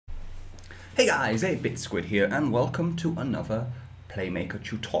Hey guys, 8-Bit Squid here and welcome to another Playmaker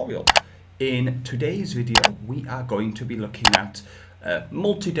tutorial. In today's video we are going to be looking at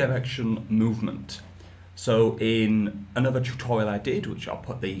multi-direction movement. So in another tutorial I did, which I'll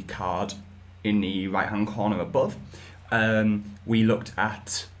put the card in the right hand corner above, we looked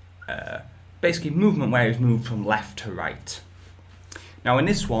at basically movement where it's moved from left to right. Now in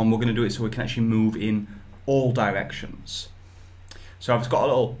this one we're going to do it so we can actually move in all directions. So I've got a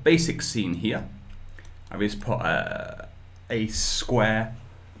little basic scene here. I've just put a square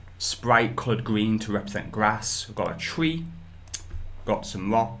sprite coloured green to represent grass. We've got a tree, got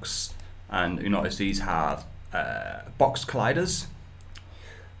some rocks, and you notice these have box colliders,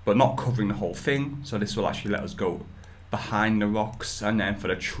 but not covering the whole thing. So this will actually let us go behind the rocks, and then for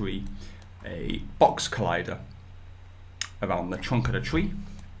the tree, a box collider around the trunk of the tree.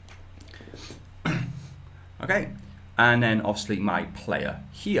 Okay. And then obviously my player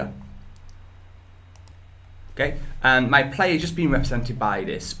here. Okay, and my player is just being represented by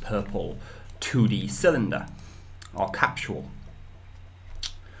this purple 2D cylinder or capsule.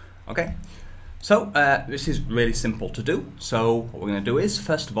 Okay, so this is really simple to do. So what we're going to do is,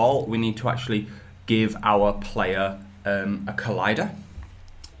 first of all, we need to actually give our player a collider.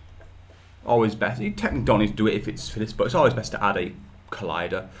 Always best, you technically don't need to do it if it's for this, but it's always best to add a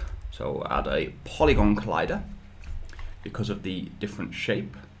collider. So add a polygon collider, because of the different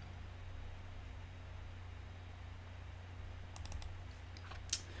shape.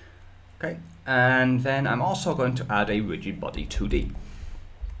 Okay, and then I'm also going to add a rigid body 2D.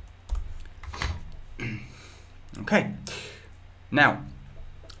 Okay, now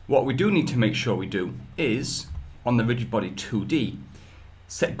what we do need to make sure we do is, on the rigid body 2D,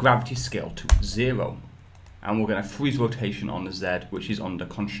 set gravity scale to 0, and we're going to freeze rotation on the Z, which is under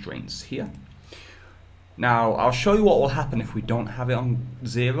constraints here. Now, I'll show you what will happen if we don't have it on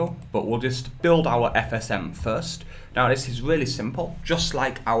 0, but we'll just build our FSM first. Now, this is really simple. Just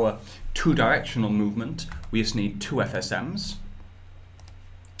like our two-directional movement, we just need two FSMs.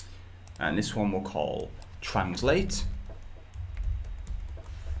 And this one we'll call translate.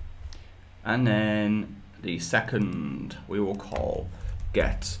 And then the second we will call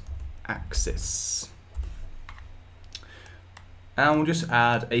get axis. And we'll just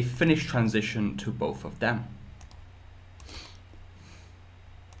add a finish transition to both of them.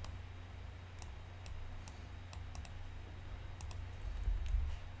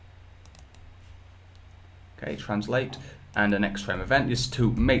 Okay, translate, and an next frame event is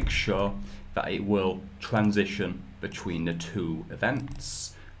to make sure that it will transition between the two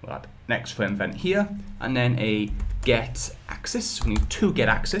events. We'll add next frame event here, and then a get axis. We need two get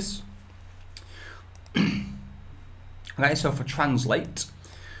axis. Okay, so for translate,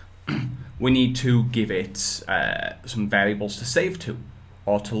 we need to give it some variables to save to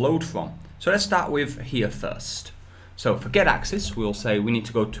or to load from. So let's start with here first. So for get axis, we'll say we need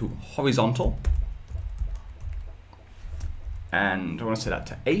to go to horizontal, and I want to set that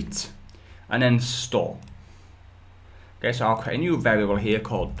to 8, and then store. Okay, so I'll create a new variable here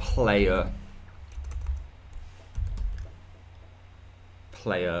called player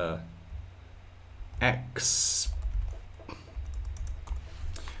X.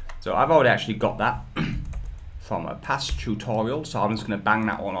 So I've already actually got that from a past tutorial, so I'm just going to bang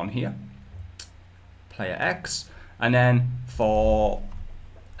that one on here, player X, and then for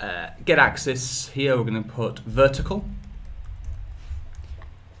get axis here we're going to put vertical.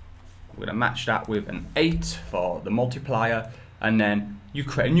 We're going to match that with an 8 for the multiplier, and then you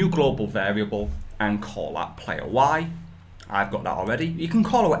create a new global variable and call that player Y. I've got that already. You can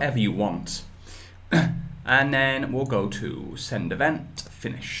call it whatever you want. And then we'll go to send event,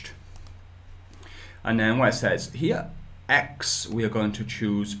 finished. And then where it says here, X, we are going to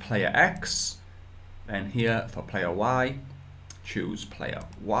choose player X. And here for player Y, choose player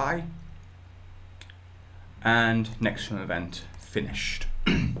Y. And next from event, finished.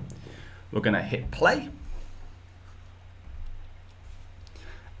 We're going to hit play.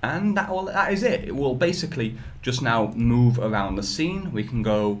 And that is it. It will basically just now move around the scene. We can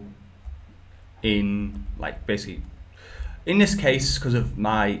go in, like, basically, in this case, because of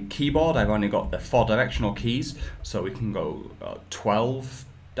my keyboard, I've only got the 4 directional keys, so we can go 12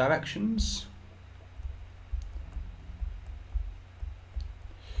 directions.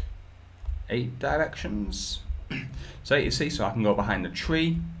 8 directions. So you see, so I can go behind the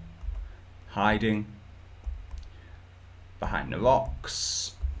tree, hiding, behind the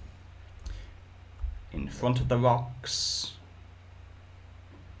rocks, in front of the rocks,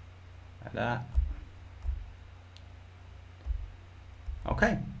 like that.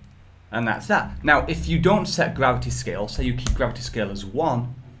 Okay, and that's that. Now, if you don't set gravity scale, say you keep gravity scale as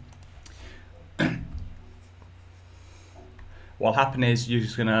 1, what'll happen is you're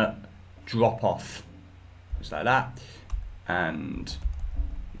just gonna drop off, just like that, and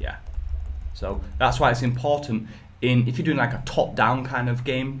yeah. So that's why it's important if you're doing like a top-down kind of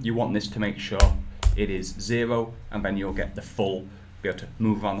game, you want this to make sure it is 0, and then you'll get the full, be able to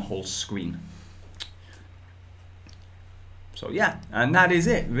move around the whole screen. So yeah, and that is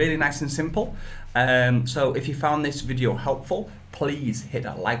it. Really nice and simple. So if you found this video helpful, please hit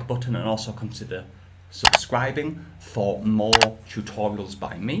that like button and also consider subscribing for more tutorials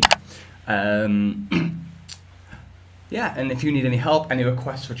by me. Yeah, and if you need any help, any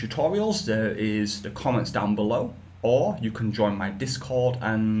requests for tutorials, there is the comments down below, or you can join my Discord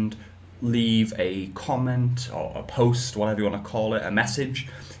and leave a comment or a post, whatever you want to call it, a message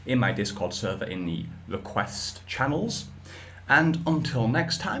in my Discord server in the request channels. And until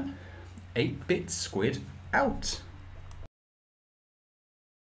next time, 8-Bit Squid out.